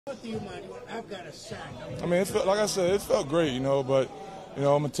What do you mind? I've got a sack. I mean, like I said, it felt great, but,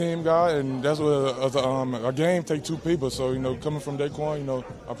 I'm a team guy, and that's what a game takes two people. So, coming from Daquan,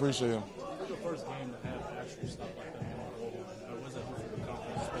 I appreciate him. What's the first game to have actual stuff like that on the goal? Was that for the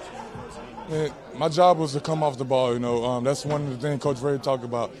confidence, especially in the first game? Man, my job was to come off the ball, That's one of the things Coach Ray talked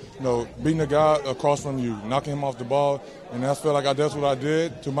about, beating the guy across from you, knocking him off the ball. And I feel like that's what I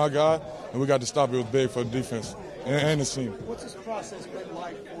did to my guy, and we got to stop. It was big for the defense and the team. What's this process been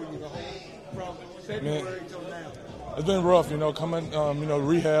like for you, from February till now? It's been rough, coming,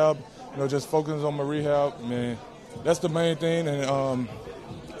 rehab, just focusing on my rehab. Man, that's the main thing, and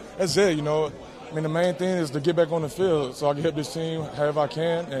that's it, the main thing is to get back on the field so I can help this team however I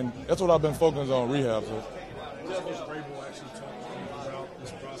can, and that's what I've been focusing on, rehab. So. Coach Vrabel actually talked to you about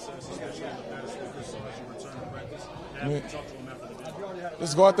this process, especially in the past week or so as you return to practice. Have you talked to him after the game?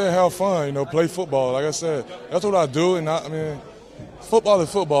 Just go out there and have fun, play football. Like I said, that's what I do, and football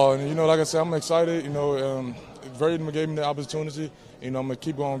is football, and like I said, I'm excited. Vrabel gave me the opportunity. I'm gonna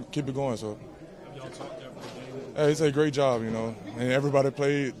keep it going. So. Have y'all talked after the game? Hey, it's a great job, and everybody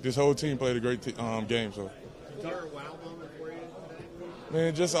played. This whole team played a great game. So.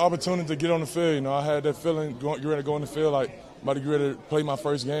 Man, just an opportunity to get on the field. I had that feeling getting ready to go on the field, like about to get ready to play my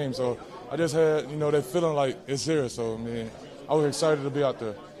first game. So I just had, that feeling like it's here. So, I was excited to be out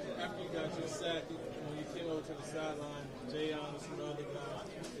there. After you got your sack, when you came over to the sideline, Jayon and some other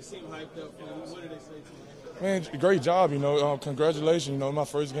guys, it seemed hyped up for you. What did they say to you? Man, great job, congratulations, my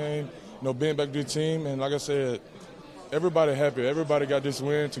first game, being back to the team. And like I said, everybody happy. Everybody got this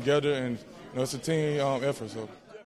win together, and, it's a team effort. So.